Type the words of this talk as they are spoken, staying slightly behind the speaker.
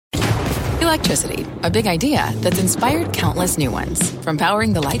Electricity, a big idea that's inspired countless new ones. From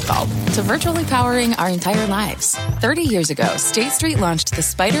powering the light bulb to virtually powering our entire lives. 30 years ago, State Street launched the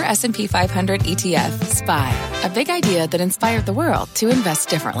Spider S&P 500 ETF, SPY. A big idea that inspired the world to invest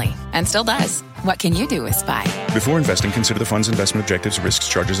differently. And still does. What can you do with SPY? Before investing, consider the fund's investment objectives, risks,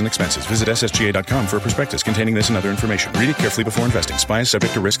 charges, and expenses. Visit ssga.com for a prospectus containing this and other information. Read it carefully before investing. SPY is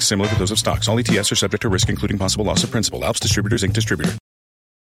subject to risks similar to those of stocks. All ETFs are subject to risk, including possible loss of principal. Alps Distributors, Inc. Distributor.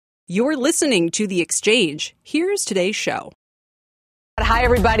 You're listening to The Exchange. Here's today's show. Hi,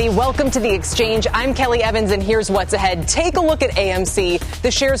 everybody. Welcome to The Exchange. I'm Kelly Evans, and here's what's ahead. Take a look at AMC. The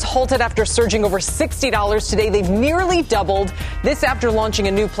shares halted after surging over $60 today. They've nearly doubled. This after launching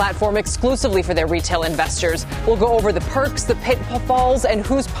a new platform exclusively for their retail investors. We'll go over the perks, the pitfalls, and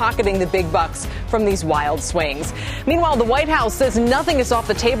who's pocketing the big bucks from these wild swings. Meanwhile, the White House says nothing is off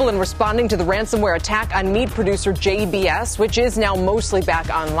the table in responding to the ransomware attack on meat producer JBS, which is now mostly back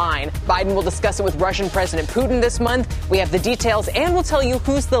online. Biden will discuss it with Russian President Putin this month. We have the details, and we'll tell you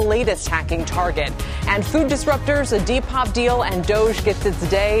who's the latest hacking target. And food disruptors, a Depop deal, and Doge gets its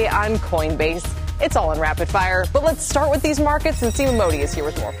day on Coinbase. It's all in rapid fire. But let's start with these markets, and Seema Modi is here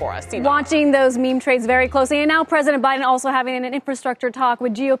with more for us. Seema. Watching those meme trades very closely. And now President Biden also having an infrastructure talk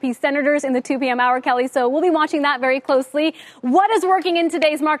with GOP senators in the 2 p.m. hour, Kelly. So we'll be watching that very closely. What is working in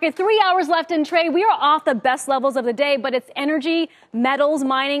today's market? 3 hours left in trade. We are off the best levels of the day, but it's energy, metals,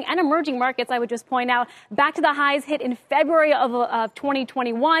 mining, and emerging markets, I would just point out. Back to the highs hit in February of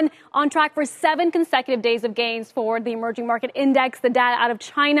 2021, on track for 7 consecutive days of gains for the emerging market index. The data out of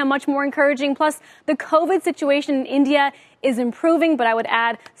China, much more encouraging. Plus, the COVID situation in India is improving, but I would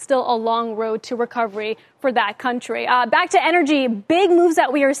add still a long road to recovery for that country. Back to energy, big moves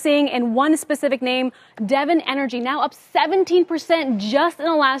that we are seeing in one specific name, Devon Energy, now up 17% just in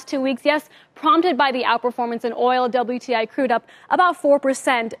the last 2 weeks. Yes, prompted by the outperformance in oil. WTI crude up about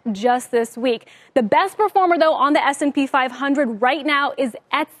 4% just this week. The best performer, though, on the S&P 500 right now is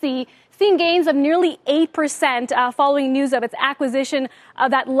Etsy, seeing gains of nearly 8% following news of its acquisition of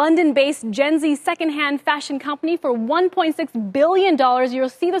that London-based Gen Z secondhand fashion company for $1.6 billion. You'll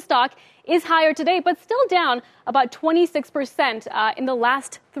see the stock is higher today, but still down about 26% in the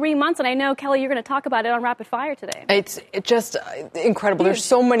last 3 months. And I know, Kelly, you're going to talk about it on Rapid Fire today. It's just incredible. There's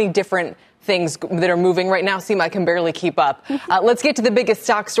so many different things that are moving right now. Seem I can barely keep up. Let's get to the biggest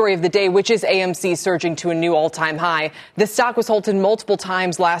stock story of the day, which is AMC surging to a new all-time high. The stock was halted multiple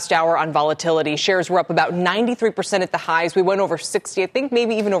times last hour on volatility. Shares were up about 93% at the highs. We went over 60, I think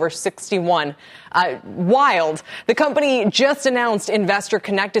maybe even over 61. Wild. The company just announced Investor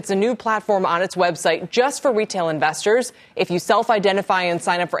Connect. It's a new platform on its website just for retail investors. If you self-identify and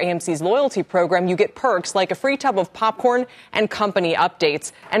sign up for AMC's loyalty program, you get perks like a free tub of popcorn and company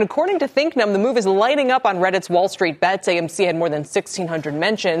updates. And according to ThinkNum, the move is lighting up on Reddit's Wall Street Bets. AMC had more than 1,600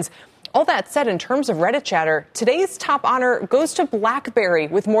 mentions. All that said, in terms of Reddit chatter, today's top honor goes to BlackBerry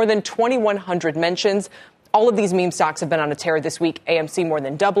with more than 2,100 mentions. All of these meme stocks have been on a tear this week. AMC more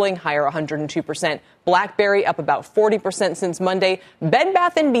than doubling, higher 102%. BlackBerry up about 40% since Monday. Bed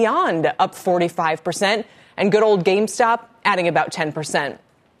Bath & Beyond up 45%. And good old GameStop adding about 10%.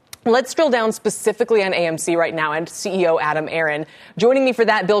 Let's drill down specifically on AMC right now and CEO Adam Aron. Joining me for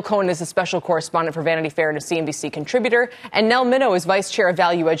that, Bill Cohen is a special correspondent for Vanity Fair and a CNBC contributor. And Nell Minow is vice chair of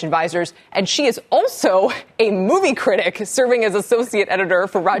Value Edge Advisors. And she is also a movie critic serving as associate editor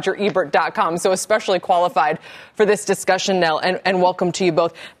for RogerEbert.com. So especially qualified for this discussion, Nell. And welcome to you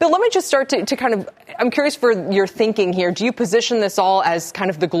both. Bill, let me just start to kind of, I'm curious for your thinking here. Do you position this all as kind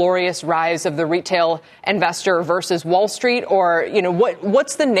of the glorious rise of the retail investor versus Wall Street? Or, you know,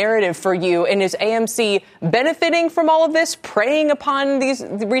 what's the narrative for you? And is AMC benefiting from all of this, preying upon these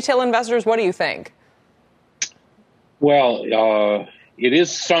retail investors? What do you think? Well, it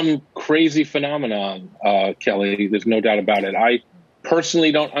is some crazy phenomenon, Kelly. There's no doubt about it. I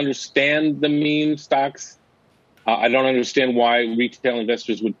personally don't understand the meme stocks. I don't understand why retail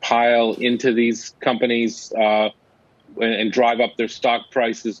investors would pile into these companies and drive up their stock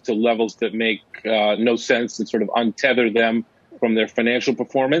prices to levels that make no sense and sort of untether them from their financial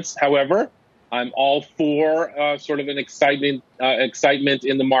performance. However, I'm all for sort of an excitement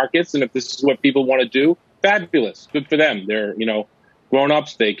in the markets. And if this is what people want to do, fabulous. Good for them. They're,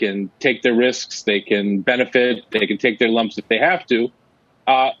 grown-ups. They can take their risks. They can benefit. They can take their lumps if they have to.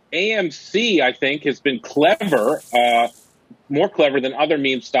 AMC, I think, has been clever, more clever than other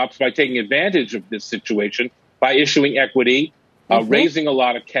meme stocks by taking advantage of this situation by issuing equity, raising a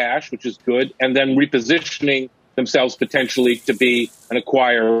lot of cash, which is good, and then repositioning themselves potentially to be an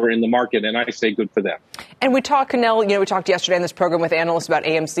acquirer in the market, and I say good for them. And we talked yesterday on this program with analysts about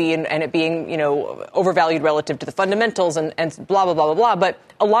AMC and it being, overvalued relative to the fundamentals and blah, blah, blah, blah, blah. But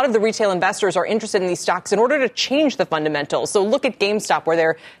a lot of the retail investors are interested in these stocks in order to change the fundamentals. So look at GameStop, where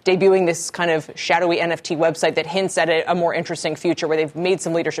they're debuting this kind of shadowy NFT website that hints at a more interesting future, where they've made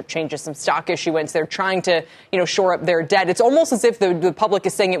some leadership changes, some stock issuance. They're trying to, shore up their debt. It's almost as if the public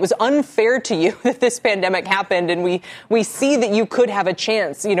is saying it was unfair to you that this pandemic happened. And we see that you could have a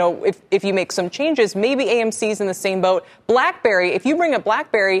chance, if you make some changes. Maybe AMC's in the same boat. BlackBerry, if you bring up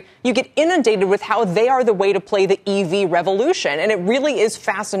BlackBerry, you get inundated with how they are the way to play the EV revolution. And it really is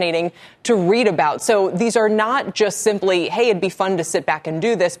fascinating to read about. So these are not just simply, hey, it'd be fun to sit back and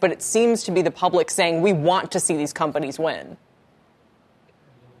do this, but it seems to be the public saying we want to see these companies win.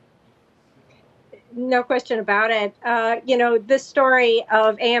 No question about it. This story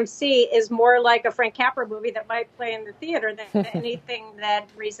of AMC is more like a Frank Capra movie that might play in the theater than anything that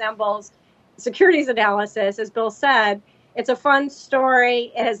resembles securities analysis. As Bill said, it's a fun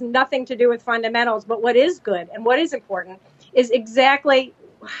story. It has nothing to do with fundamentals. But what is good and what is important is exactly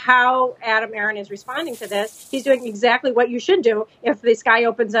how Adam Aron is responding to this. He's doing exactly what you should do if the sky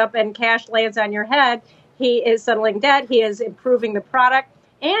opens up and cash lands on your head. He is settling debt. He is improving the product.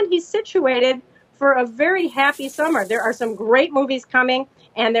 And he's situated for a very happy summer. There are some great movies coming,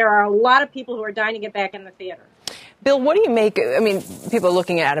 and there are a lot of people who are dying to get back in the theater. Bill, what do you make? I mean, people are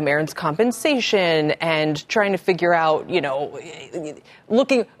looking at Adam Aron's compensation and trying to figure out,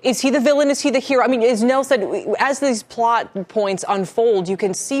 is he the villain? Is he the hero? I mean, as Nell said, as these plot points unfold, you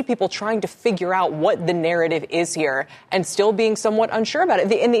can see people trying to figure out what the narrative is here and still being somewhat unsure about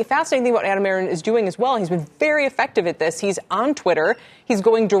it. And the fascinating thing about Adam Aron is doing as well, he's been very effective at this. He's on Twitter. He's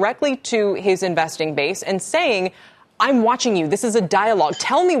going directly to his investing base and saying, I'm watching you. This is a dialogue.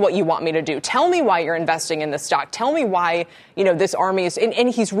 Tell me what you want me to do. Tell me why you're investing in the stock. Tell me why, this army is, and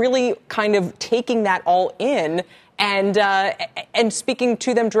he's really kind of taking that all in and speaking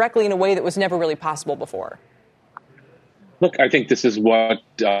to them directly in a way that was never really possible before. Look, I think this is what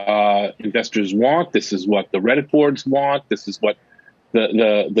investors want. This is what the Reddit boards want. This is what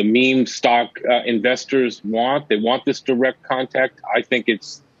the meme stock investors want. They want this direct contact. I think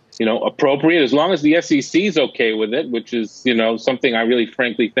it's appropriate, as long as the SEC is okay with it, which is, something I really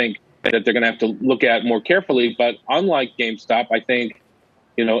frankly think that they're going to have to look at more carefully. But unlike GameStop, I think,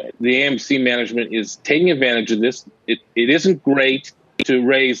 the AMC management is taking advantage of this. It isn't great to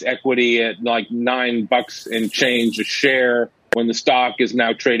raise equity at like $9 and change a share when the stock is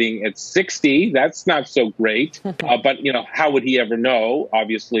now trading at 60. That's not so great. But, how would he ever know,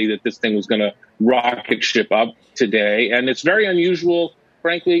 obviously, that this thing was going to rocket ship up today? And it's very unusual,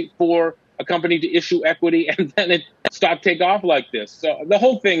 frankly, for a company to issue equity and then it stock take off like this. So the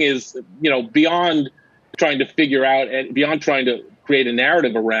whole thing is, beyond trying to figure out and beyond trying to create a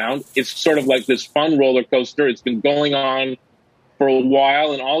narrative around, it's sort of like this fun roller coaster. It's been going on for a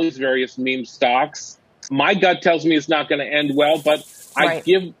while in all these various meme stocks. My gut tells me it's not going to end well, but I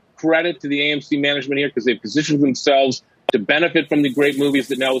give credit to the AMC management here because they've positioned themselves to benefit from the great movies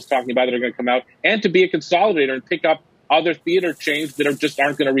that Nell was talking about that are going to come out and to be a consolidator and pick up other theater chains that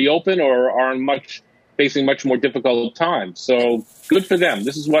aren't going to reopen or are facing much more difficult times. So good for them.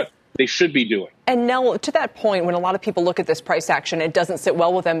 This is what they should be doing. And Nell, to that point, when a lot of people look at this price action, it doesn't sit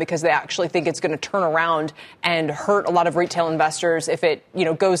well with them because they actually think it's going to turn around and hurt a lot of retail investors if it,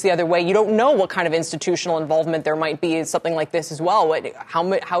 goes the other way. You don't know what kind of institutional involvement there might be in something like this as well.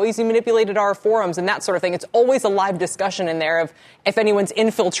 How easy manipulated are forums and that sort of thing. It's always a live discussion in there of if anyone's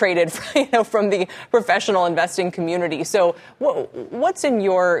infiltrated, from the professional investing community. So what's in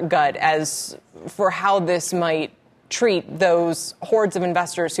your gut as for how this might treat those hordes of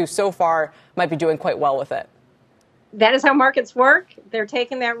investors who so far might be doing quite well with it? That is how markets work. They're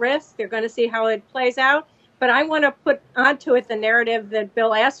taking that risk. They're going to see how it plays out. But I want to put onto it the narrative that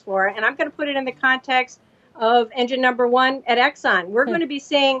Bill asked for, and I'm going to put it in the context of engine number one at Exxon. We're going to be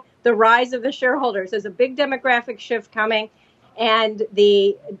seeing the rise of the shareholders. There's a big demographic shift coming, and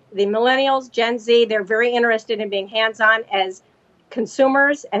the millennials, Gen Z, they're very interested in being hands-on as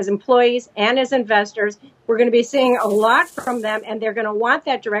consumers, as employees, and as investors. We're going to be seeing a lot from them, and they're going to want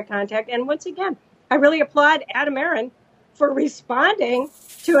that direct contact. And once again, I really applaud Adam Aron for responding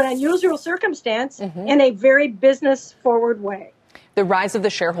to an unusual circumstance in a very business-forward way. The Rise of the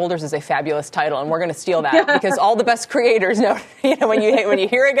Shareholders is a fabulous title, and we're going to steal that because all the best creators know, when you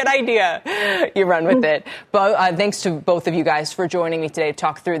hear a good idea, you run with it. But thanks to both of you guys for joining me today to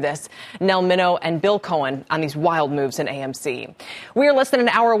talk through this. Nell Minow and Bill Cohen on these wild moves in AMC. We are less than an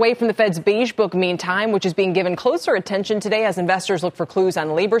hour away from the Fed's Beige Book, meantime, which is being given closer attention today as investors look for clues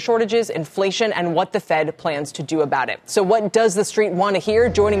on labor shortages, inflation, and what the Fed plans to do about it. So what does the street want to hear?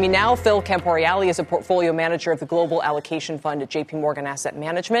 Joining me now, Phil Camporiale is a portfolio manager of the Global Allocation Fund at JP Morgan Asset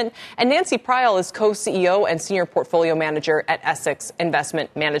Management, and Nancy Prial is co-CEO and senior portfolio manager at Essex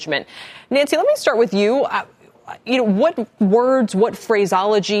Investment Management. Nancy, let me start with you. What words, what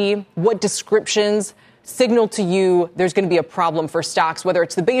phraseology, what descriptions signal to you there's going to be a problem for stocks, whether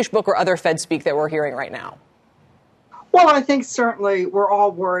it's the Beige Book or other Fed speak that we're hearing right now? Well, I think certainly we're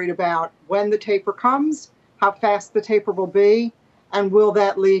all worried about when the taper comes, how fast the taper will be, and will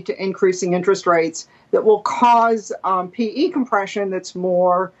that lead to increasing interest rates that will cause PE compression that's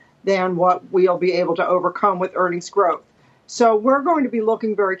more than what we'll be able to overcome with earnings growth. So we're going to be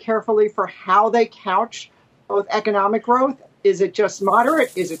looking very carefully for how they couch both economic growth. Is it just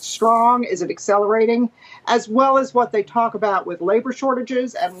moderate? Is it strong? Is it accelerating? As well as what they talk about with labor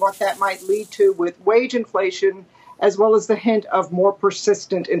shortages and what that might lead to with wage inflation, as well as the hint of more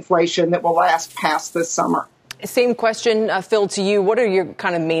persistent inflation that will last past this summer. Same question, Phil, to you. What are your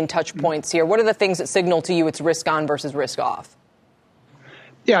kind of main touch points here? What are the things that signal to you it's risk on versus risk off?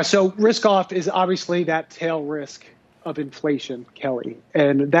 Yeah, so risk off is obviously that tail risk of inflation, Kelly,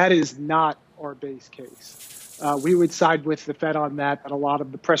 and that is not our base case. We would side with the Fed on that, but a lot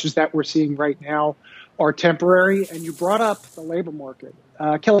of the pressures that we're seeing right now are temporary. And you brought up the labor market.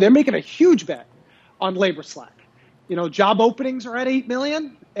 Kelly, they're making a huge bet on labor slack. Job openings are at 8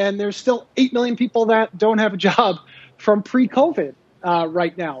 million, and there's still 8 million people that don't have a job from pre-COVID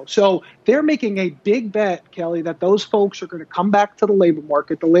right now. So they're making a big bet, Kelly, that those folks are going to come back to the labor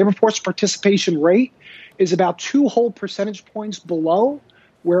market. The labor force participation rate is about 2 whole percentage points below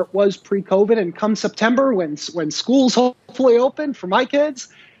where it was pre-COVID. And come September, when schools hopefully open for my kids,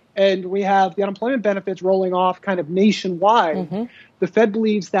 and we have the unemployment benefits rolling off kind of nationwide, the Fed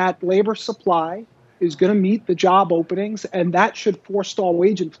believes that labor supply is going to meet the job openings, and that should forestall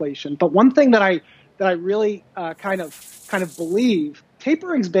wage inflation. But one thing that I really kind of believe,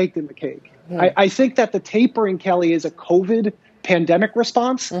 tapering's baked in the cake. I think that the tapering, Kelly, is a COVID pandemic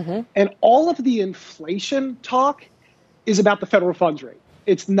response, and all of the inflation talk is about the federal funds rate.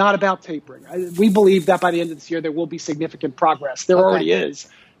 It's not about tapering. We believe that by the end of this year there will be significant progress. There already is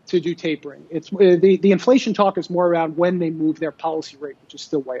to do tapering. It's the inflation talk is more around when they move their policy rate, which is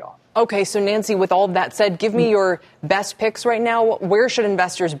still way off. Okay, so Nancy, with all of that said, give me your best picks right now. Where should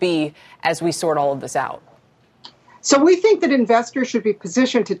investors be as we sort all of this out? So we think that investors should be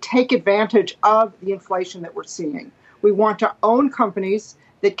positioned to take advantage of the inflation that we're seeing. We want to own companies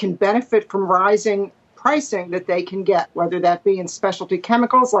that can benefit from rising pricing that they can get, whether that be in specialty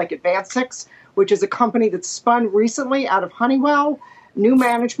chemicals like AdvanSix, which is a company that spun recently out of Honeywell. New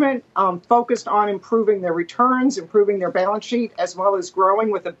management focused on improving their returns, improving their balance sheet, as well as growing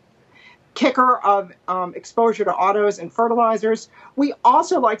with a kicker of exposure to autos and fertilizers. We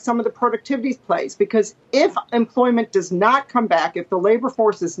also like some of the productivity plays, because if employment does not come back, if the labor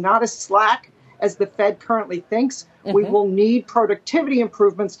force is not as slack as the Fed currently thinks, we will need productivity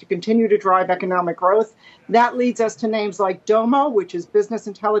improvements to continue to drive economic growth. That leads us to names like Domo, which is business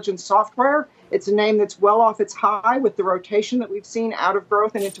intelligence software. It's a name that's well off its high with the rotation that we've seen out of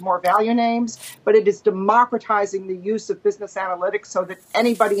growth and into more value names, but it is democratizing the use of business analytics so that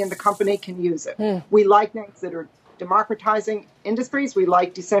anybody in the company can use it. We like names that are democratizing industries. We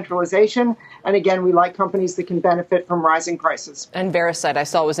like decentralization. And again, we like companies that can benefit from rising prices. And Verisign, I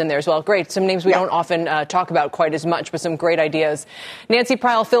saw was in there as well. Great. Some names we don't often talk about quite as much, but some great ideas. Nancy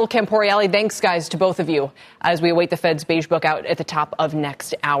Prial, Phil Camporiale, thanks, guys, to both of you as we await the Fed's Beige Book out at the top of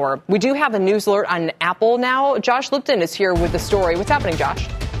next hour. We do have a news alert on Apple now. Josh Lipton is here with the story. What's happening, Josh?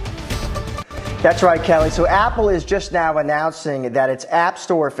 That's right, Kelly. So Apple is just now announcing that its App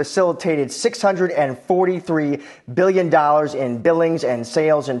Store facilitated $643 billion in billings and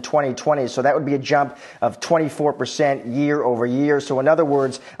sales in 2020. So that would be a jump of 24% year over year. So in other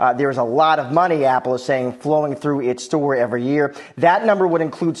words, there's a lot of money, Apple is saying, flowing through its store every year. That number would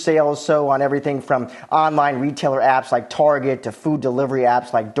include sales on everything from online retailer apps like Target to food delivery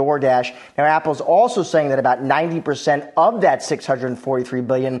apps like DoorDash. Now, Apple's also saying that about 90% of that $643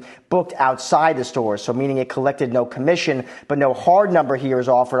 billion booked outside the store, so meaning it collected no commission, but no hard number here is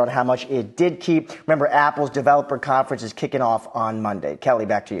offered on how much it did keep. Remember, Apple's developer conference is kicking off on Monday. Kelly,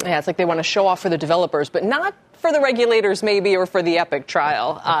 back to you. Yeah, it's like they want to show off for the developers, but not for the regulators maybe, or for the epic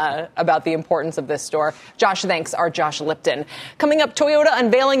trial about the importance of this store. Josh, thanks. Our Josh Lipton. Coming up, Toyota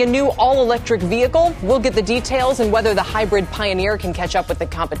unveiling a new all-electric vehicle. We'll get the details and whether the hybrid pioneer can catch up with the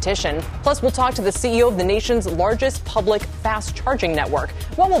competition. Plus, we'll talk to the CEO of the nation's largest public fast charging network.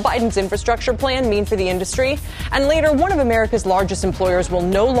 What will Biden's infrastructure plan mean for the industry? And later, one of America's largest employers will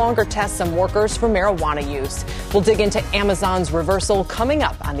no longer test some workers for marijuana use. We'll dig into Amazon's reversal coming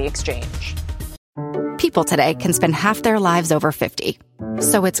up on The Exchange. People today can spend half their lives over 50.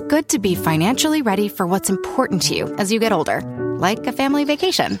 So it's good to be financially ready for what's important to you as you get older, like a family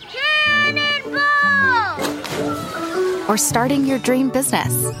vacation. Cannonball! Or starting your dream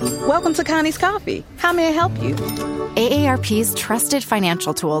business. Welcome to Connie's Coffee. How may I help you? AARP's trusted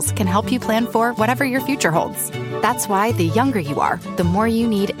financial tools can help you plan for whatever your future holds. That's why the younger you are, the more you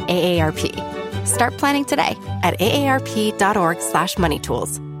need AARP. Start planning today at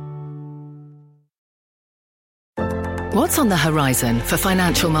aarp.org/moneytools. What's on the horizon for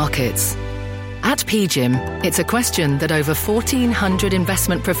financial markets? At PGIM, it's a question that over 1,400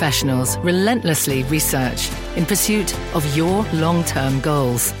 investment professionals relentlessly research in pursuit of your long-term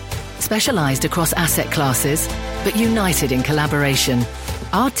goals. Specialized across asset classes, but united in collaboration,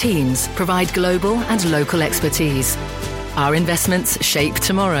 our teams provide global and local expertise. Our investments shape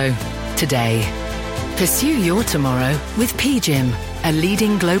tomorrow, today. Pursue your tomorrow with PGIM, a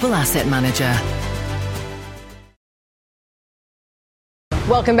leading global asset manager.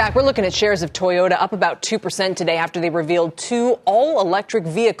 Welcome back. We're looking at shares of Toyota up about 2% today after they revealed 2 all-electric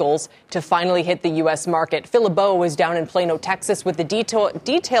vehicles to finally hit the U.S. market. Phil LeBeau was down in Plano, Texas with the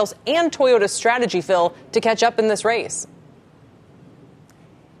details and Toyota's strategy, Phil, to catch up in this race.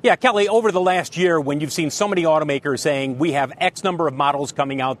 Yeah, Kelly, over the last year, when you've seen so many automakers saying we have X number of models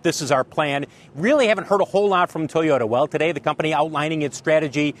coming out, this is our plan, really haven't heard a whole lot from Toyota. Well, today the company outlining its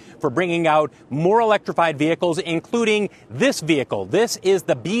strategy for bringing out more electrified vehicles, including this vehicle. This is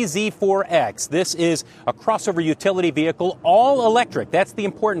the BZ4X. This is a crossover utility vehicle, all electric. That's the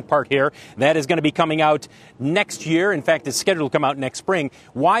important part here. That is going to be coming out next year. In fact, it's scheduled to come out next spring.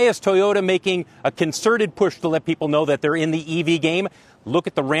 Why is Toyota making a concerted push to let people know that they're in the EV game? Look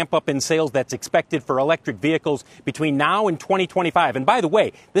at the ramp up in sales that's expected for electric vehicles between now and 2025. And by the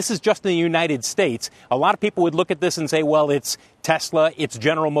way, this is just in the United States. A lot of people would look at this and say, well, it's Tesla, it's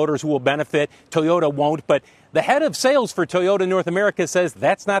General Motors who will benefit. Toyota won't. But the head of sales for Toyota North America says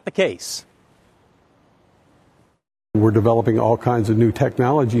that's not the case. We're developing all kinds of new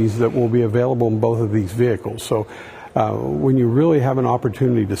technologies that will be available in both of these vehicles. So when you really have an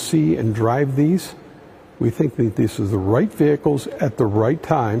opportunity to see and drive these, we think that this is the right vehicles at the right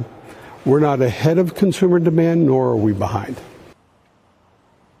time. We're not ahead of consumer demand, nor are we behind.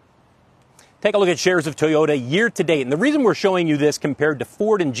 Take a look at shares of Toyota year to date. And the reason we're showing you this compared to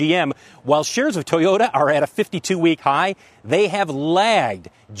Ford and GM, while shares of Toyota are at a 52-week high, they have lagged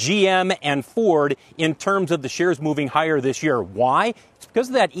GM and Ford in terms of the shares moving higher this year. Why? It's because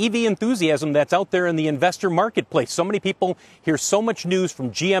of that EV enthusiasm that's out there in the investor marketplace. So many people hear so much news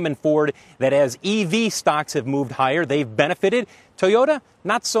from GM and Ford that as EV stocks have moved higher, they've benefited. Toyota,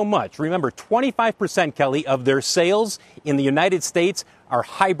 not so much. Remember, 25%, Kelly, of their sales in the United States are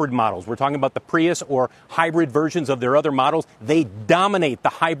hybrid models. We're talking about the Prius or hybrid versions of their other models. They dominate the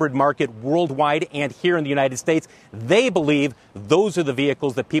hybrid market worldwide and here in the United States. They believe those are the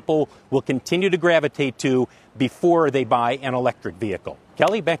vehicles that people will continue to gravitate to before they buy an electric vehicle.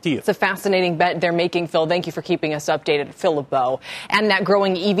 Kelly, back to you. It's a fascinating bet they're making, Phil. Thank you for keeping us updated. Phil LeBeau. And that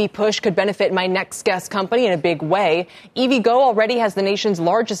growing EV push could benefit my next guest company in a big way. EVgo already has the nation's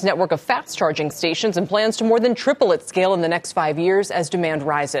largest network of fast charging stations and plans to more than triple its scale in the next 5 years as demand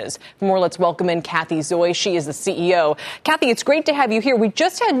rises. For more, let's welcome in Kathy Zoy. She is the CEO. Kathy, it's great to have you here. We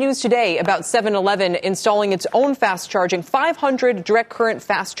just had news today about 7-Eleven installing its own fast charging, 500 direct current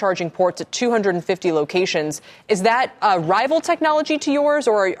fast charging ports at 250 locations. Is that a rival technology to yours,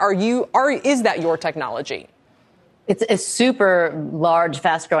 or is that your technology? It's a super large,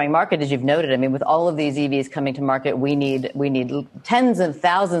 fast-growing market, as you've noted. I mean, with all of these EVs coming to market, we need tens of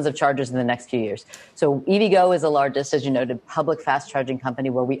thousands of chargers in the next few years. So EVgo is the largest, as you noted, public fast charging company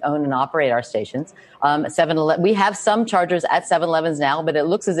where we own and operate our stations. 7-Eleven, we have some chargers at 7-Elevens now, but it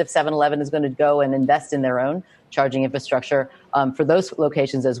looks as if 7-Eleven is going to go and invest in their own charging infrastructure for those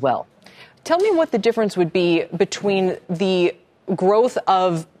locations as well. Tell me what the difference would be between the growth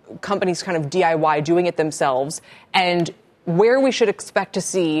of companies kind of DIY doing it themselves and where we should expect to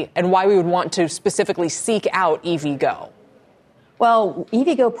see and why we would want to specifically seek out EVgo. Well,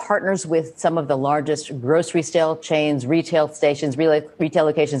 EVgo partners with some of the largest grocery store chains, retail stations, retail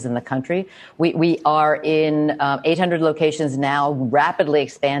locations in the country. We are in 800 locations now, rapidly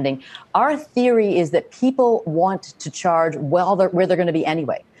expanding. Our theory is that people want to charge where they're going to be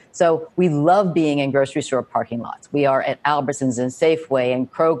anyway. So we love being in grocery store parking lots. We are at Albertsons and Safeway and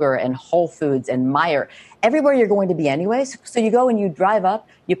Kroger and Whole Foods and Meijer. Everywhere you're going to be anyway. So you go and you drive up,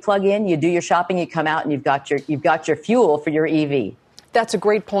 you plug in, you do your shopping, you come out, and you've got your fuel for your EV. That's a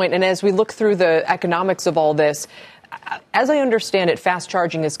great point. And as we look through the economics of all this, as I understand it, fast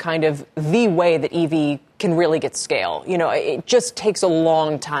charging is kind of the way that EV can really get scale. You know, it just takes a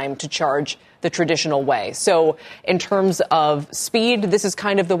long time to charge the traditional way. So in terms of speed, this is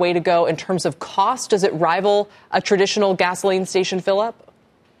kind of the way to go. In terms of cost, does it rival a traditional gasoline station fill up?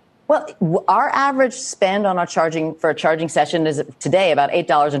 Well, our average spend on a charging session is today about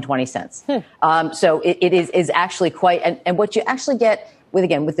 $8.20. So it is actually quite, and what you actually get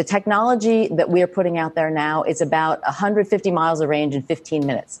with the technology that we are putting out there now, it's about 150 miles of range in 15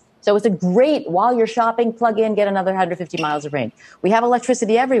 minutes. So it's a great, while you're shopping, plug in, get another 150 miles of range. We have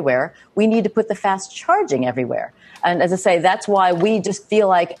electricity everywhere. We need to put the fast charging everywhere. And as I say, that's why we just feel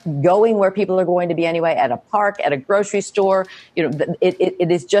like going where people are going to be anyway, at a park, at a grocery store,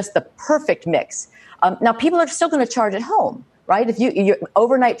 it is just the perfect mix. Now, people are still going to charge at home, right? If your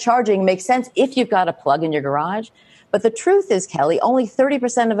overnight charging makes sense if you've got a plug in your garage. But the truth is, Kelly, only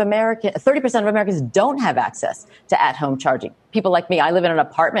 30% of Americans don't have access to at-home charging. People like me, I live in an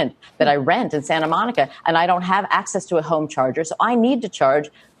apartment that I rent in Santa Monica, and I don't have access to a home charger. So I need to charge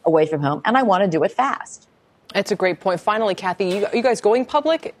away from home, and I want to do it fast. That's a great point. Finally, Kathy, you guys going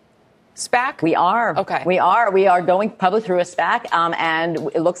public? SPAC? We are. Okay. We are going public through a SPAC, and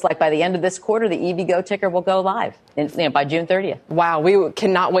it looks like by the end of this quarter, the EVgo ticker will go live by June 30th. Wow, we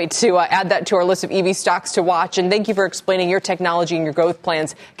cannot wait to add that to our list of EV stocks to watch. And thank you for explaining your technology and your growth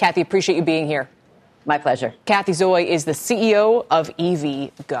plans. Kathy, appreciate you being here. My pleasure. Kathy Zoe is the CEO of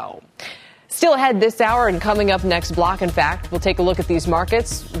EVgo. Still ahead this hour and coming up next, Block. In fact, we'll take a look at these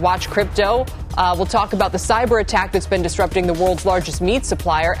markets, watch crypto. We'll talk about the cyber attack that's been disrupting the world's largest meat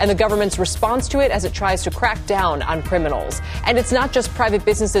supplier and the government's response to it as it tries to crack down on criminals. And it's not just private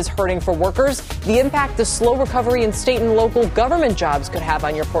businesses hurting for workers. The impact the slow recovery in state and local government jobs could have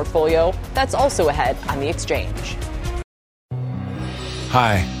on your portfolio. That's also ahead on The Exchange.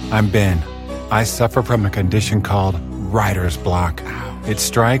 Hi, I'm Ben. I suffer from a condition called writer's block. It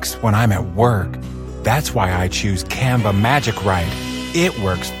strikes when I'm at work. That's why I choose Canva Magic Write. It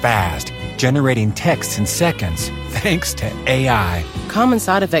works fast, generating texts in seconds, thanks to AI. Common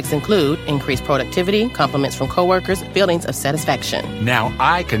side effects include increased productivity, compliments from coworkers, feelings of satisfaction. Now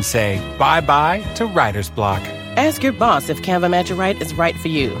I can say bye-bye to writer's block. Ask your boss if Canva Magic Write is right for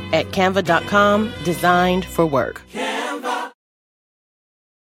you at canva.com, designed for work.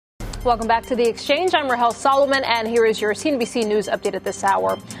 Welcome back to The Exchange. I'm Rahel Solomon, and here is your CNBC News update at this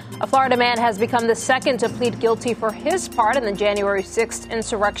hour. A Florida man has become the second to plead guilty for his part in the January 6th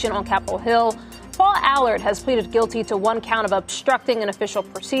insurrection on Capitol Hill. Paul Allard has pleaded guilty to one count of obstructing an official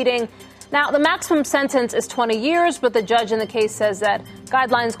proceeding. Now, the maximum sentence is 20 years, but the judge in the case says that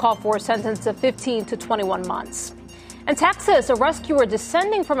guidelines call for a sentence of 15 to 21 months. In Texas, a rescuer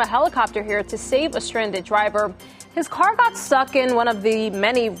descending from a helicopter here to save a stranded driver. His car got stuck in one of the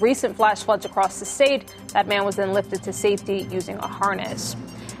many recent flash floods across the state. That man was then lifted to safety using a harness.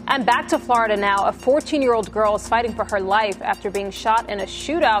 And back to Florida now. A 14-year-old girl is fighting for her life after being shot in a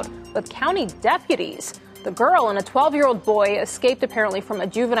shootout with county deputies. The girl and a 12-year-old boy escaped apparently from a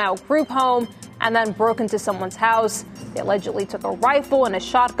juvenile group home and then broke into someone's house. They allegedly took a rifle and a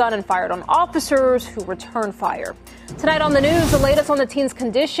shotgun and fired on officers who returned fire. Tonight on the news, the latest on the teen's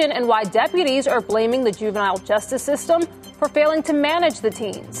condition and why deputies are blaming the juvenile justice system for failing to manage the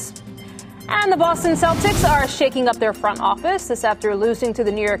teens. And the Boston Celtics are shaking up their front office this after losing to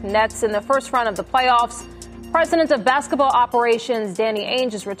the New York Nets in the first round of the playoffs. President of basketball operations Danny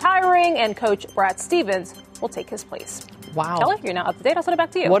Ainge is retiring, and coach Brad Stevens will take his place. Wow. Kelly, you're now up to date. I'll send it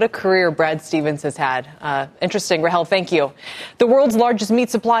back to you. What a career Brad Stevens has had. Interesting. Rahel, thank you. The world's largest meat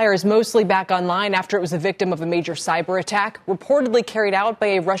supplier is mostly back online after it was the victim of a major cyber attack, reportedly carried out by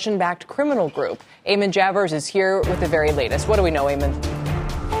a Russian-backed criminal group. Eamon Javers is here with the very latest. What do we know, Eamon?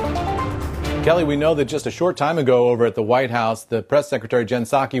 Kelly, we know that just a short time ago over at the White House, the press secretary Jen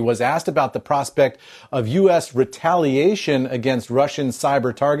Psaki was asked about the prospect of U.S. retaliation against Russian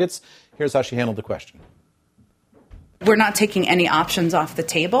cyber targets. Here's how she handled the question. We're not taking any options off the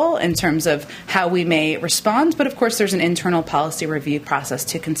table in terms of how we may respond. But, of course, there's an internal policy review process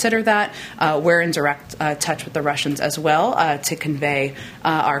to consider that. We're in direct touch with the Russians as well to convey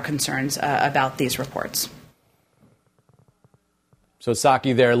our concerns about these reports. So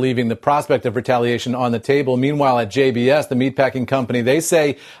Saki there leaving the prospect of retaliation on the table. Meanwhile, at JBS, the meatpacking company, they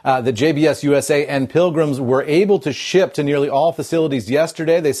say that JBS USA and Pilgrims were able to ship to nearly all facilities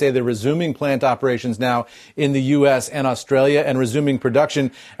yesterday. They say they're resuming plant operations now in the U.S. and Australia and resuming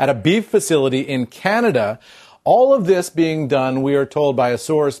production at a beef facility in Canada. All of this being done, we are told by a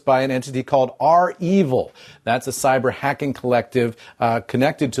source, by an entity called REvil. That's a cyber hacking collective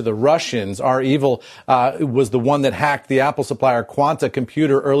connected to the Russians. REvil was the one that hacked the Apple supplier Quanta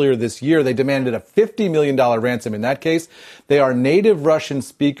Computer earlier this year. They demanded a $50 million ransom in that case. They are native Russian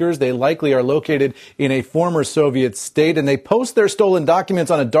speakers. They likely are located in a former Soviet state, and they post their stolen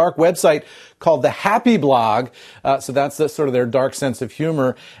documents on a dark website called the Happy Blog. So that's sort of their dark sense of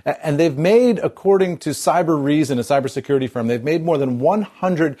humor. And they've made, according to Cyber Reason, a cybersecurity firm, they've made more than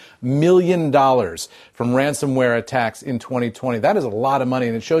 $100 million from ransomware attacks in 2020. That is a lot of money,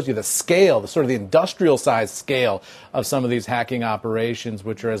 and it shows you the scale, the sort of the industrial size scale of some of these hacking operations,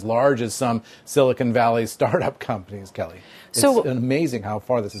 which are as large as some Silicon Valley startup companies, Kelly. It's amazing how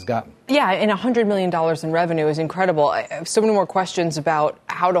far this has gotten. Yeah, and $100 million in revenue is incredible. I have so many more questions about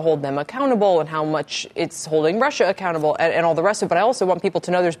how to hold them accountable and how much it's holding Russia accountable and all the rest of it. But I also want people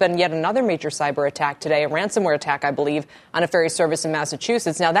to know there's been yet another major cyber attack today, a ransomware attack, I believe, on a ferry service in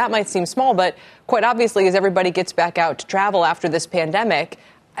Massachusetts. Now, that might seem small, but quite obviously, as everybody gets back out to travel after this pandemic,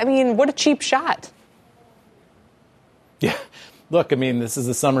 I mean, what a cheap shot. Yeah. Look, I mean, this is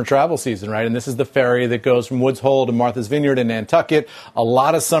the summer travel season, right? And this is the ferry that goes from Woods Hole to Martha's Vineyard in Nantucket. A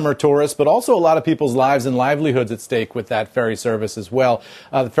lot of summer tourists, but also a lot of people's lives and livelihoods at stake with that ferry service as well.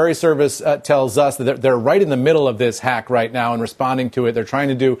 The ferry service tells us that they're right in the middle of this hack right now and responding to it. They're trying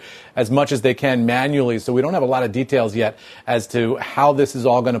to do as much as they can manually. So we don't have a lot of details yet as to how this is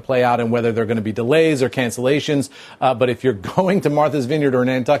all going to play out and whether there are going to be delays or cancellations. But if you're going to Martha's Vineyard or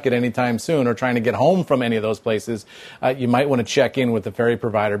Nantucket anytime soon or trying to get home from any of those places, you might want to check in with the ferry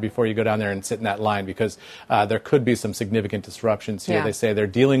provider before you go down there and sit in that line, because there could be some significant disruptions here. Yeah. They say they're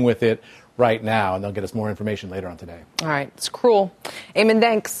dealing with it right now, and they'll get us more information later on today. All right. It's cruel. Eamon,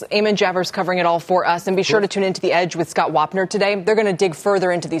 thanks. Eamon Javers covering it all for us. And be sure to tune into The Edge with Scott Wapner today. They're going to dig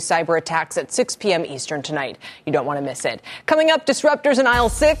further into these cyber attacks at 6 p.m. Eastern tonight. You don't want to miss it. Coming up, disruptors in aisle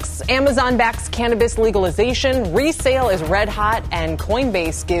 6. Amazon backs cannabis legalization. Resale is red hot. And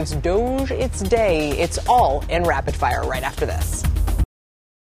Coinbase gives Doge its day. It's all in rapid fire right after this.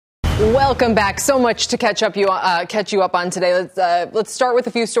 Welcome back. So much to catch you up on today. Let's start with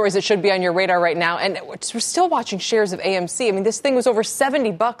a few stories that should be on your radar right now. And we're still watching shares of AMC. I mean, this thing was over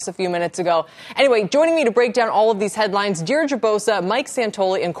 $70 a few minutes ago. Anyway, joining me to break down all of these headlines, Deirdre Bosa, Mike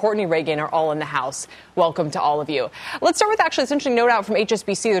Santoli, and Courtney Reagan are all in the house. Welcome to all of you. Let's start with actually this interesting note out from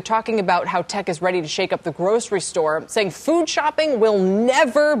HSBC. They're talking about how tech is ready to shake up the grocery store, saying food shopping will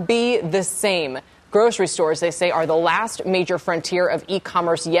never be the same. Grocery stores, they say, are the last major frontier of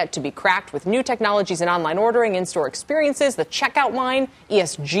e-commerce yet to be cracked. With new technologies in online ordering, in-store experiences, the checkout line,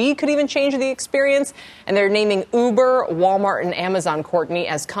 ESG could even change the experience. And they're naming Uber, Walmart, and Amazon, Courtney,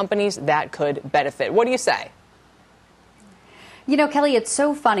 as companies that could benefit. What do you say? You know, Kelly, it's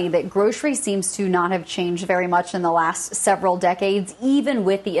so funny that grocery seems to not have changed very much in the last several decades, even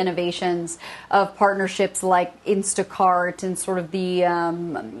with the innovations of partnerships like Instacart and sort of the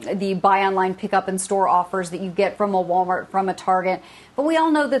buy online, pick up in store offers that you get from a Walmart, from a Target. But we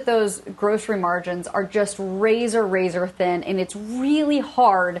all know that those grocery margins are just razor thin, and it's really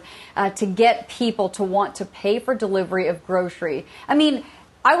hard to get people to want to pay for delivery of grocery. I mean,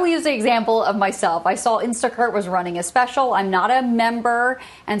 I will use the example of myself. I saw Instacart was running a special. I'm not a member,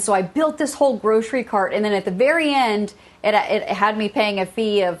 and so I built this whole grocery cart, and then at the very end, it had me paying a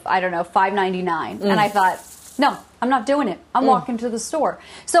fee of, I don't know, $5.99. And I thought, no, I'm not doing it. I'm walking to the store.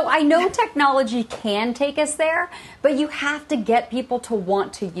 So I know technology can take us there, but you have to get people to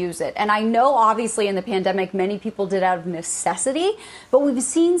want to use it. And I know, obviously, in the pandemic, many people did out of necessity, but we've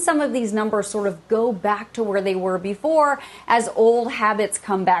seen some of these numbers sort of go back to where they were before as old habits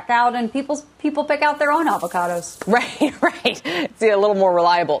come back out and people pick out their own avocados. Right. It's a little more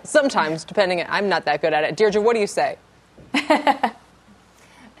reliable. Sometimes, depending, I'm not that good at it. Deirdre, what do you say?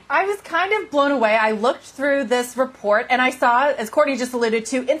 I was kind of blown away. I looked through this report and I saw, as Courtney just alluded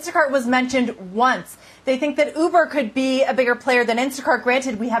to, Instacart was mentioned once. They think that Uber could be a bigger player than Instacart.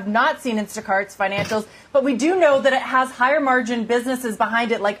 Granted, we have not seen Instacart's financials, but we do know that it has higher margin businesses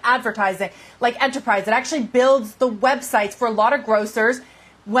behind it, like advertising, like enterprise. It actually builds the websites for a lot of grocers.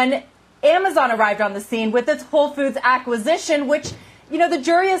 When Amazon arrived on the scene with its Whole Foods acquisition, which the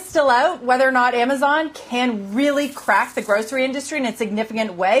jury is still out whether or not Amazon can really crack the grocery industry in a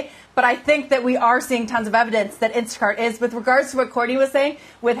significant way. But I think that we are seeing tons of evidence that Instacart is. With regards to what Courtney was saying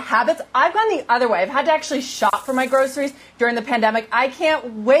with habits, I've gone the other way. I've had to actually shop for my groceries during the pandemic. I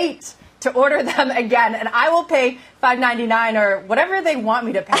can't wait to order them again, and I will pay $5.99 or whatever they want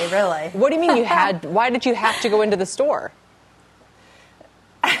me to pay, really. What do you mean why did you have to go into the store?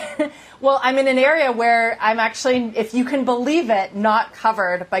 Well, I'm in an area where I'm actually, if you can believe it, not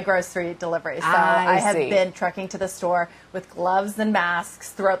covered by grocery delivery. So I have been trekking to the store with gloves and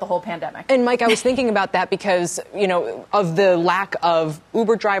masks throughout the whole pandemic. And Mike, I was thinking about that because, of the lack of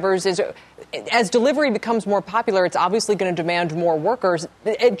Uber drivers. As delivery becomes more popular, it's obviously going to demand more workers.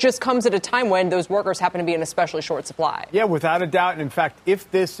 It just comes at a time when those workers happen to be in especially short supply. Yeah, without a doubt. And in fact, if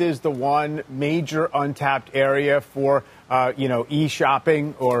this is the one major untapped area for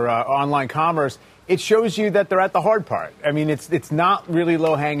e-shopping or online commerce, it shows you that they're at the hard part. I mean, it's not really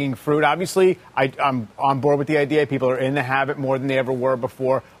low-hanging fruit. Obviously, I'm on board with the idea. People are in the habit more than they ever were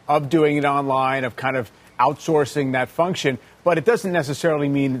before of doing it online, of kind of outsourcing that function. But it doesn't necessarily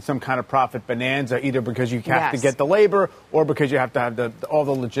mean some kind of profit bonanza, either because you have to get the labor or because you have to have all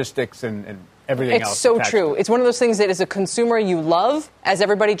the logistics and everything else. It's so true. It's one of those things that as a consumer you love, as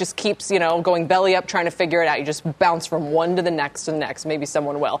everybody just keeps, going belly up trying to figure it out. You just bounce from one to the next to the next. Maybe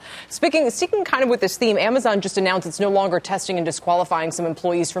someone will. Sticking kind of with this theme, Amazon just announced it's no longer testing and disqualifying some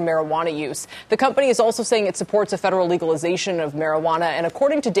employees for marijuana use. The company is also saying it supports a federal legalization of marijuana. And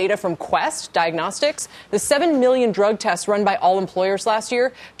according to data from Quest Diagnostics, the 7 million drug tests run by all employers last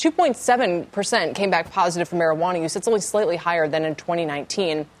year, 2.7% came back positive for marijuana use. It's only slightly higher than in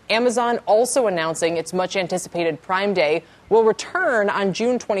 2019. Amazon also announcing its much-anticipated Prime Day will return on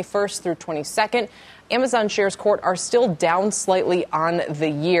June 21st through 22nd. Amazon shares, Court, are still down slightly on the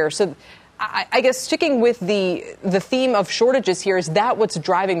year. So I guess sticking with the theme of shortages here, is that what's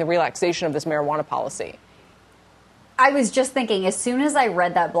driving the relaxation of this marijuana policy? I was just thinking, as soon as I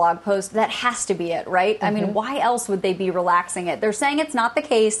read that blog post, that has to be it, right? Mm-hmm. I mean, why else would they be relaxing it? They're saying it's not the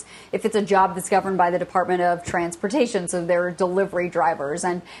case if it's a job that's governed by the Department of Transportation, so they're delivery drivers,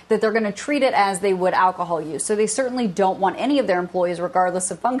 and that they're going to treat it as they would alcohol use. So they certainly don't want any of their employees,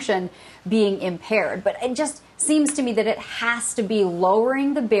 regardless of function, being impaired. But it just seems to me that it has to be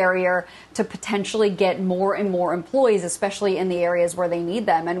lowering the barrier to potentially get more and more employees, especially in the areas where they need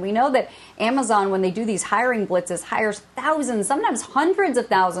them. And we know that Amazon, when they do these hiring blitzes, hires thousands, sometimes hundreds of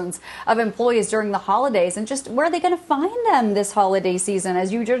thousands of employees during the holidays. And just where are they going to find them this holiday season?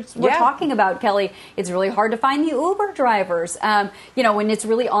 As you just were talking about, Kelly, it's really hard to find the Uber drivers, when it's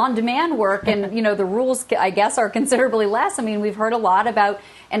really on-demand work and, the rules, I guess, are considerably less. I mean, we've heard a lot about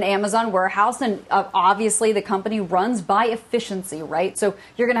an Amazon warehouse, and obviously the company runs by efficiency, right? So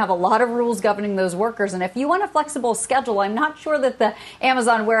you're going to have a lot of rules governing those workers. And if you want a flexible schedule, I'm not sure that the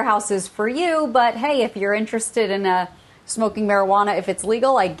Amazon warehouse is for you. But hey, if you're interested in smoking marijuana, if it's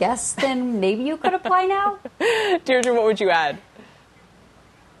legal, I guess then maybe you could apply now. Deirdre, what would you add?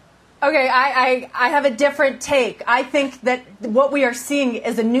 Okay, I have a different take. I think that what we are seeing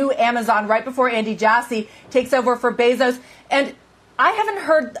is a new Amazon right before Andy Jassy takes over for Bezos. And I haven't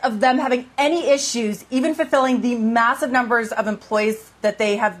heard of them having any issues even fulfilling the massive numbers of employees that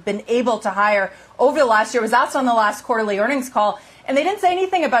they have been able to hire over the last year. I was asked on the last quarterly earnings call, and they didn't say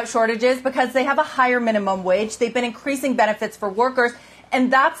anything about shortages because they have a higher minimum wage. They've been increasing benefits for workers.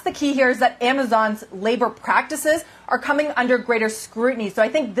 And that's the key here, is that Amazon's labor practices are coming under greater scrutiny. So I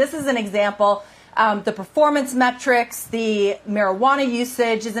think this is an example. The performance metrics, the marijuana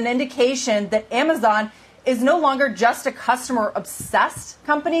usage is an indication that Amazon is no longer just a customer-obsessed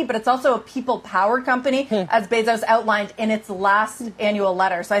company, but it's also a people-powered company, as Bezos outlined in its last annual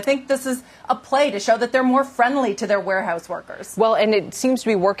letter. So I think this is a play to show that they're more friendly to their warehouse workers. Well, and it seems to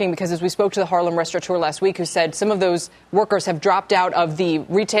be working because as we spoke to the Harlem restaurateur last week, who said some of those workers have dropped out of the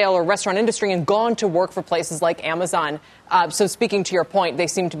retail or restaurant industry and gone to work for places like Amazon. So speaking to your point, they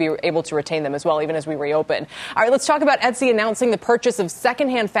seem to be able to retain them as well, even as we reopen. All right, let's talk about Etsy announcing the purchase of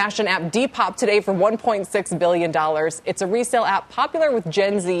secondhand fashion app Depop today for $1.6 billion. It's a resale app popular with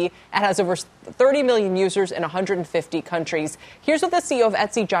Gen Z. It has over 30 million users in 150 countries. Here's what the CEO of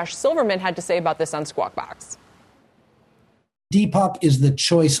Etsy, Josh Silverman, had to say about this on Squawk Box. Depop is the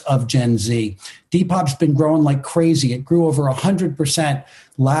choice of Gen Z. Depop's been growing like crazy. It grew over 100%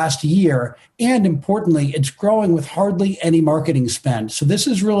 last year. And importantly, it's growing with hardly any marketing spend. So this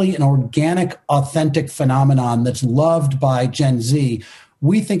is really an organic, authentic phenomenon that's loved by Gen Z.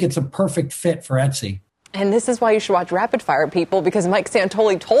 We think it's a perfect fit for Etsy. And this is why you should watch Rapid Fire, people, because Mike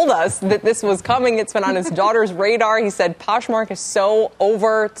Santoli told us that this was coming. It's been on his daughter's radar. He said Poshmark is so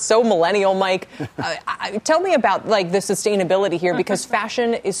over, so millennial, Mike. Tell me about, like, the sustainability here, because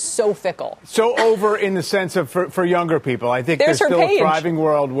fashion is so fickle. So over in the sense of for younger people. I think there's still a thriving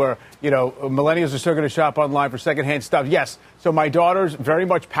world where, millennials are still going to shop online for secondhand stuff. Yes. So my daughter's very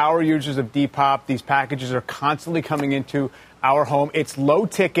much power users of Depop. These packages are constantly coming into our home. It's low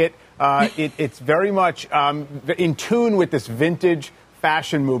ticket. It's very much in tune with this vintage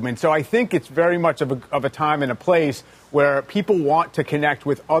fashion movement. So I think it's very much of a time and a place where people want to connect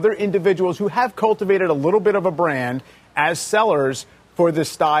with other individuals who have cultivated a little bit of a brand as sellers for the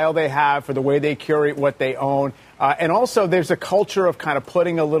style they have, for the way they curate what they own. And also there's a culture of kind of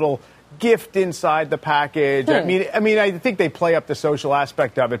putting a little gift inside the package. I mean, I think they play up the social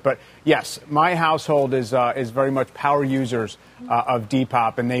aspect of it. But yes, my household is very much power users of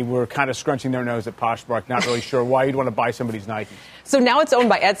Depop, and they were kind of scrunching their nose at Poshmark, not really sure why you'd want to buy somebody's Nikes. So now it's owned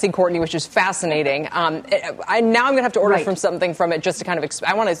by Etsy, Courtney, which is fascinating. Now I'm going to have to order something from it just to kind of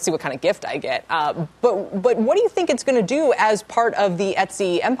I want to see what kind of gift I get. But what do you think it's going to do as part of the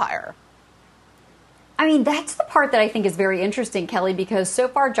Etsy empire? I mean, that's the part that I think is very interesting, Kelly, because so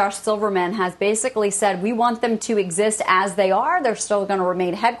far Josh Silverman has basically said we want them to exist as they are. They're still going to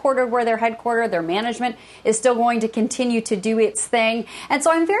remain headquartered where they're headquartered. Their management is still going to continue to do its thing. And so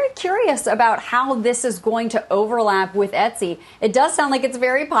I'm very curious about how this is going to overlap with Etsy. It does sound like it's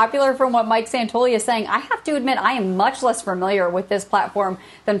very popular from what Mike Santoli is saying. I have to admit, I am much less familiar with this platform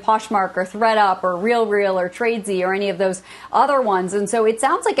than Poshmark or ThredUp or RealReal or Tradesy or any of those other ones. And so it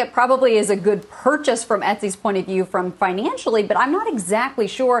sounds like it probably is a good purchase from Etsy's point of view from financially, but I'm not exactly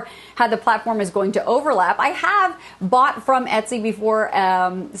sure how the platform is going to overlap. I have bought from Etsy before,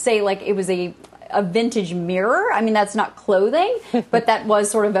 say like it was a vintage mirror. I mean, that's not clothing, but that was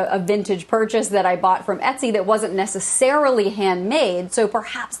sort of a vintage purchase that I bought from Etsy that wasn't necessarily handmade. So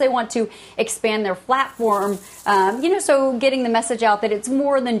perhaps they want to expand their platform, so getting the message out that it's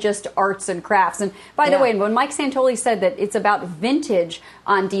more than just arts and crafts. And by the way, when Mike Santoli said that it's about vintage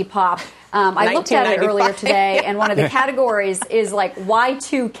on Depop, I looked at it earlier today, and one of the categories is like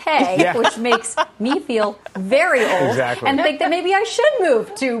Y2K, which makes me feel very old and think that maybe I should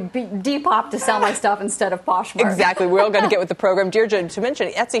move to Depop to sell my stuff instead of Poshmark. Exactly. We're all going to get with the program. Deirdre, to mention,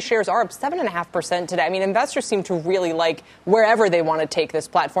 Etsy shares are up 7.5% today. I mean, investors seem to really like wherever they want to take this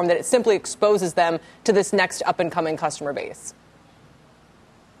platform, that it simply exposes them to this next up-and-coming customer base.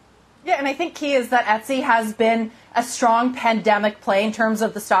 Yeah, and I think key is that Etsy has been a strong pandemic play in terms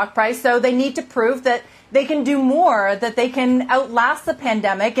of the stock price. So they need to prove that they can do more, that they can outlast the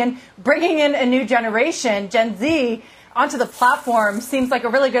pandemic, and bringing in a new generation, Gen Z, onto the platform seems like a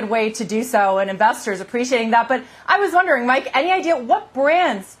really good way to do so, and investors appreciating that. But I was wondering, Mike, any idea what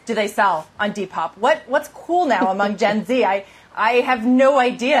brands do they sell on Depop? What's cool now among Gen Z? I have no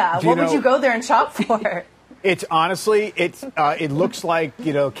idea. What would you go there and shop for? It's honestly, it looks like,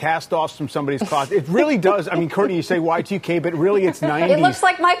 cast-offs from somebody's closet. It really does. I mean, Courtney, you say Y2K, but really it's 90s. It looks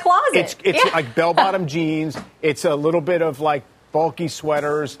like my closet. It's like bell-bottom jeans. It's a little bit of like bulky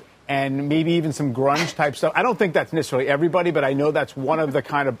sweaters and maybe even some grunge type stuff. I don't think that's necessarily everybody, but I know that's one of the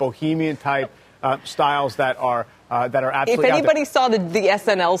kind of bohemian type styles that are absolutely. If anybody saw the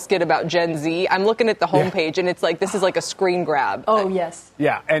SNL skit about Gen Z, I'm looking at the homepage and it's like this is like a screen grab. Oh yes.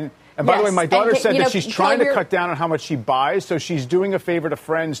 Yeah, and by the way, my daughter said that she's trying to cut down on how much she buys, so she's doing a favor to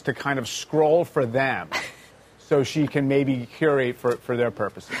friends to kind of scroll for them. So she can maybe curate for their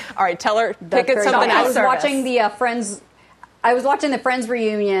purposes. All right, tell her, pick it something else. I was watching the Friends. I was watching the Friends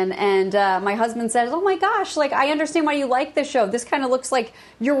reunion, and my husband said, "Oh my gosh, like I understand why you like this show. This kind of looks like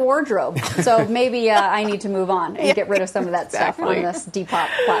your wardrobe. So maybe I need to move on and get rid of some of that stuff on this Depop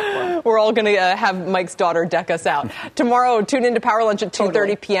platform." We're all going to have Mike's daughter deck us out tomorrow. Tune into Power Lunch at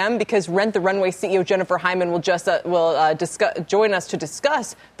 2:30 p.m. because Rent the Runway CEO Jennifer Hyman will join us to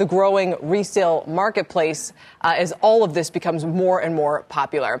discuss the growing resale marketplace as all of this becomes more and more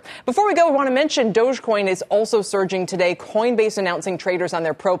popular. Before we go, we want to mention Dogecoin is also surging today. Coinbase announcing traders on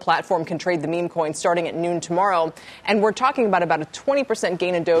their Pro platform can trade the meme coin starting at noon tomorrow. And we're talking about a 20%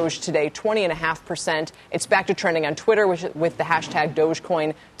 gain in Doge today, 20.5%. It's back to trending on Twitter with the hashtag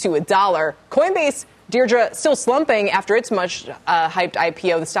Dogecoin to $1. Coinbase, Deirdre, still slumping after its much hyped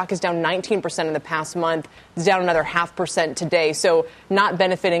IPO. The stock is down 19% in the past month. It's down another 0.5% today. So not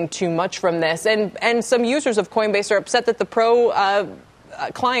benefiting too much from this. And some users of Coinbase are upset that the Pro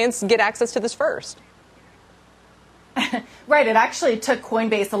clients get access to this first. Right. It actually took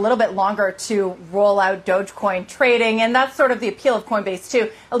Coinbase a little bit longer to roll out Dogecoin trading. And that's sort of the appeal of Coinbase, too,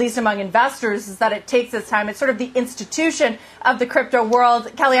 at least among investors, is that it takes its time. It's sort of the institution of the crypto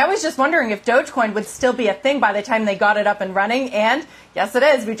world. Kelly, I was just wondering if Dogecoin would still be a thing by the time they got it up and running. And yes, it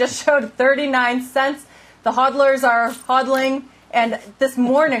is. We just showed 39 cents. The hodlers are hodling. And this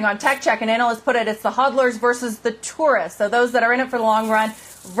morning on Tech Check, an analyst put it, it's the hodlers versus the tourists. So those that are in it for the long run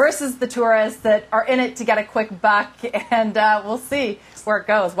versus the tourists that are in it to get a quick buck. And we'll see where it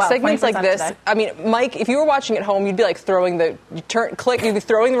goes. Wow, segments like this. Today. I mean, Mike, if you were watching at home, you'd be like throwing the you'd be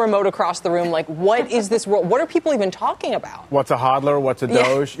throwing the remote across the room. Like, what is this world? What are people even talking about? What's a hodler? What's a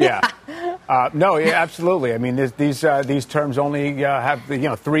doge? Yeah. No, yeah, absolutely. I mean, these terms only have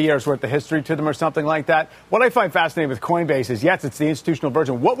 3 years worth of history to them or something like that. What I find fascinating with Coinbase is, yes, it's the institutional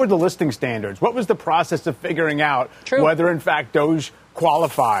version. What were the listing standards? What was the process of figuring out whether, in fact, Doge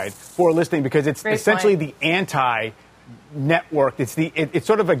qualified for listing? Because it's essentially the anti-network. It's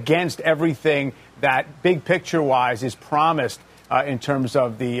sort of against everything that big picture wise is promised in terms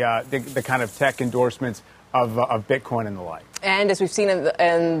of the kind of tech endorsements of Bitcoin and the like. And as we've seen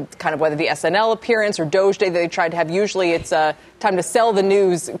in kind of whether the SNL appearance or Doge Day that they tried to have, usually it's a time to sell the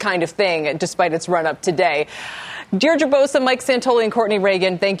news kind of thing, despite its run up today. Deirdre Bosa, Mike Santoli, and Courtney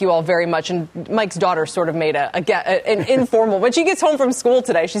Reagan, thank you all very much. And Mike's daughter sort of made an informal. When she gets home from school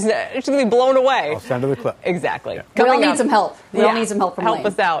today, she's going to be blown away. I'll send her the clip. Exactly. Yeah. We all need some help. We all need some help from Help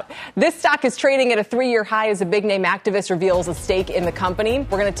us out. This stock is trading at a 3-year high as a big-name activist reveals a stake in the company.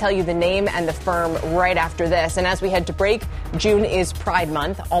 We're going to tell you the name and the firm right after this. And as we head to break, June is Pride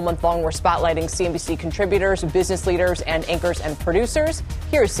Month. All month long, we're spotlighting CNBC contributors, business leaders, and anchors and producers.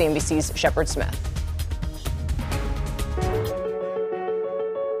 Here's CNBC's Shepard Smith.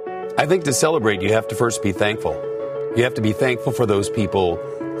 I think to celebrate, you have to first be thankful. You have to be thankful for those people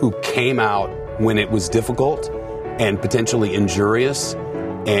who came out when it was difficult and potentially injurious,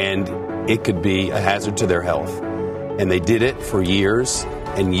 and it could be a hazard to their health. And they did it for years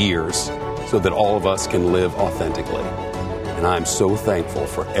and years so that all of us can live authentically. And I'm so thankful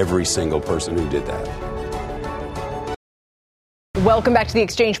for every single person who did that. Welcome back to the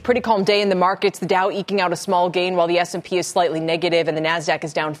exchange. Pretty calm day in the markets. The Dow eking out a small gain while the S&P is slightly negative and the Nasdaq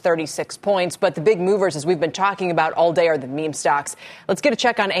is down 36 points. But the big movers, as we've been talking about all day, are the meme stocks. Let's get a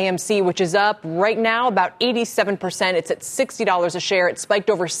check on AMC, which is up right now about 87%. It's at $60 a share. It spiked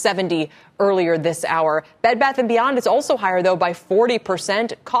over 70 earlier this hour. Bed Bath & Beyond is also higher, though, by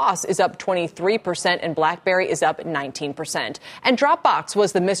 40%. Cost is up 23%, and BlackBerry is up 19%. And Dropbox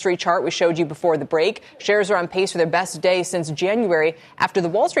was the mystery chart we showed you before the break. Shares are on pace for their best day since January after the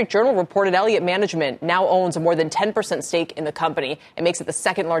Wall Street Journal reported Elliott Management now owns a more than 10% stake in the company. It makes it the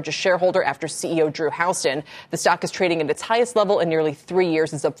second largest shareholder after CEO Drew Houston. The stock is trading at its highest level in nearly 3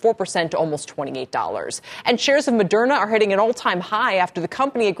 years. It's up 4% to almost $28. And shares of Moderna are hitting an all-time high after the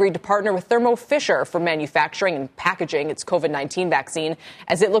company agreed to partner with Thermo Fisher for manufacturing and packaging its COVID-19 vaccine.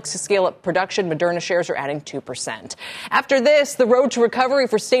 As it looks to scale up production, Moderna shares are adding 2%. After this, the road to recovery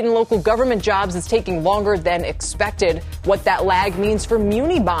for state and local government jobs is taking longer than expected. What that lag means for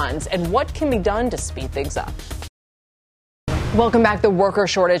muni bonds and what can be done to speed things up. Welcome back. The worker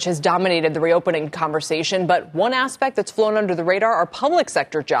shortage has dominated the reopening conversation, but one aspect that's flown under the radar are public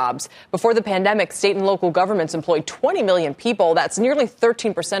sector jobs. Before the pandemic, state and local governments employed 20 million people. That's nearly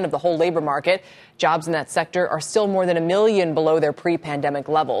 13% of the whole labor market. Jobs in that sector are still more than 1 million below their pre-pandemic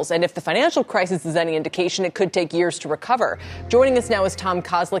levels. And if the financial crisis is any indication, it could take years to recover. Joining us now is Tom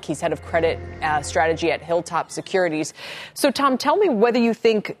Kozlik. He's head of credit strategy at Hilltop Securities. So, Tom, tell me whether you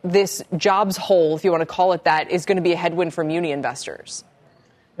think this jobs hole, if you want to call it that, is going to be a headwind for muni investors.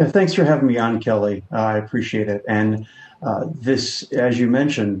 Yeah, thanks for having me on, Kelly. I appreciate it. And this, as you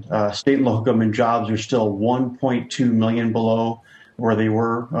mentioned, state and local government jobs are still 1.2 million below where they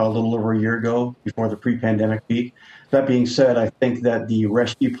were a little over a year ago before the pre-pandemic peak. That being said, I think that the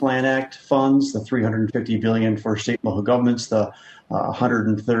Rescue Plan Act funds, the $350 billion for state and local governments, the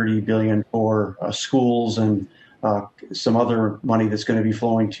 $130 billion for schools, and some other money that's going to be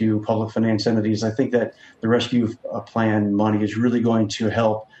flowing to public finance entities. I think that the Rescue Plan money is really going to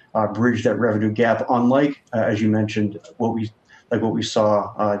help bridge that revenue gap, unlike, as you mentioned, what we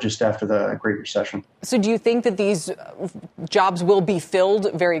saw just after the Great Recession. So do you think that these jobs will be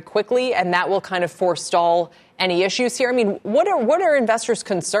filled very quickly and that will kind of forestall any issues here? I mean, what are investors'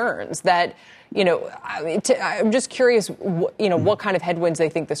 concerns that, I'm just curious, what kind of headwinds they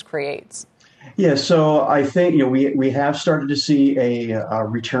think this creates? Yeah, so I think we have started to see a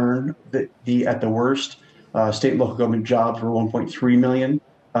return. At the worst, state and local government jobs were 1.3 million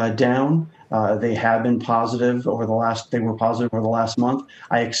down. They have been positive they were positive over the last month.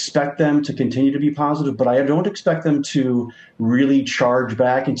 I expect them to continue to be positive, but I don't expect them to really charge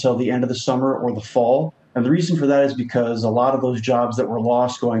back until the end of the summer or the fall. And the reason for that is because a lot of those jobs that were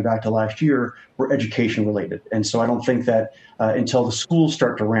lost going back to last year were education related. And so I don't think that until the schools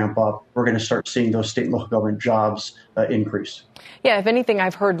start to ramp up, we're going to start seeing those state and local government jobs increase. Yeah, if anything,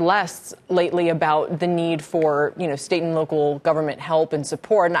 I've heard less lately about the need for, state and local government help and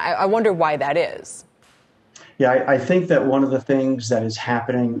support. And I wonder why that is. Yeah, I think that one of the things that is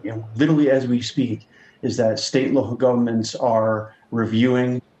happening literally as we speak is that state and local governments are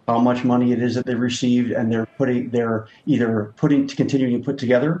reviewing how much money it is that they received, and they're either continuing to put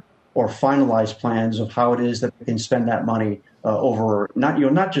together or finalize plans of how it is that they can spend that money over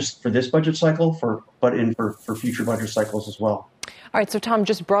not just for this budget cycle, but for future budget cycles as well. All right, so Tom,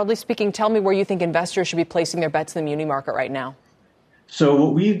 just broadly speaking, tell me where you think investors should be placing their bets in the muni market right now. So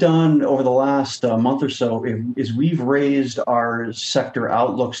what we've done over the last month or so is we've raised our sector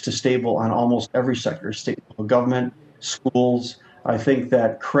outlooks to stable on almost every sector: state and local government, schools. I think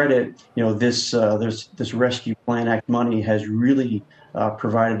that credit, this Rescue Plan Act money has really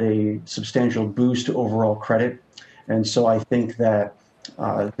provided a substantial boost to overall credit. And so I think that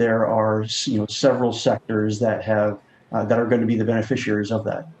there are several sectors that are going to be the beneficiaries of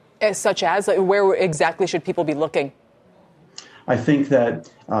that. Such as, where exactly should people be looking? I think that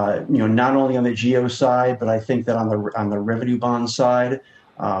not only on the geo side, but I think that on the revenue bond side,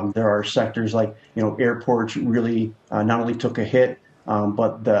 there are sectors like airports really not only took a hit,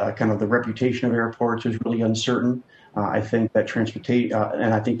 but the reputation of airports is really uncertain. I think that transportation,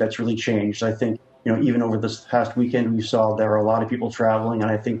 and I think that's really changed. I think even over this past weekend, we saw there are a lot of people traveling,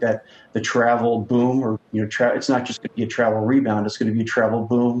 and I think that the travel boom, or it's not just going to be a travel rebound; it's going to be a travel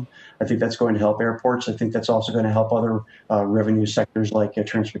boom. I think that's going to help airports. I think that's also going to help other revenue sectors like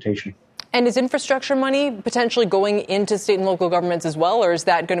transportation. And is infrastructure money potentially going into state and local governments as well, or is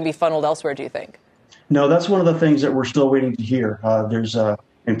that going to be funneled elsewhere, do you think? No, that's one of the things that we're still waiting to hear. There's an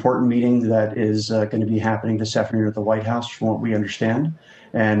important meeting that is going to be happening this afternoon at the White House, from what we understand.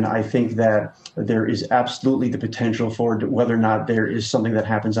 And I think that there is absolutely the potential for whether or not there is something that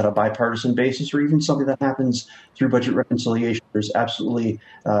happens on a bipartisan basis or even something that happens through budget reconciliation. There's absolutely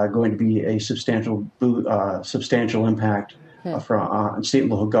going to be a substantial impact from state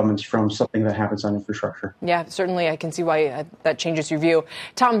and local governments from something that happens on infrastructure. Yeah, certainly I can see why that changes your view.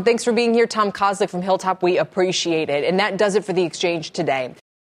 Tom, thanks for being here. Tom Kozlik from Hilltop. We appreciate it. And that does it for The Exchange today.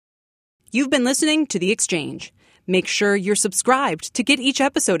 You've been listening to The Exchange. Make sure you're subscribed to get each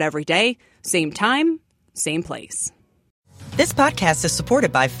episode every day. Same time, same place. This podcast is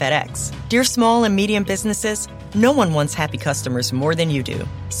supported by FedEx. Dear small and medium businesses, no one wants happy customers more than you do.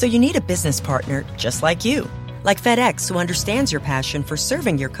 So you need a business partner just like you. Like FedEx, who understands your passion for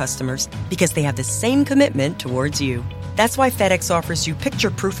serving your customers because they have the same commitment towards you. That's why FedEx offers you picture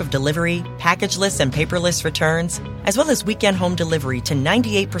proof of delivery, packageless and paperless returns, as well as weekend home delivery to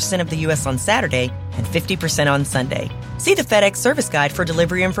 98% of the U.S. on Saturday and 50% on Sunday. See the FedEx service guide for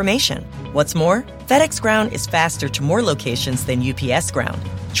delivery information. What's more, FedEx Ground is faster to more locations than UPS Ground.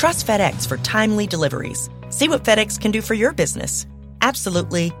 Trust FedEx for timely deliveries. See what FedEx can do for your business.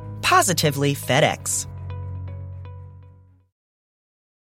 Absolutely, positively FedEx.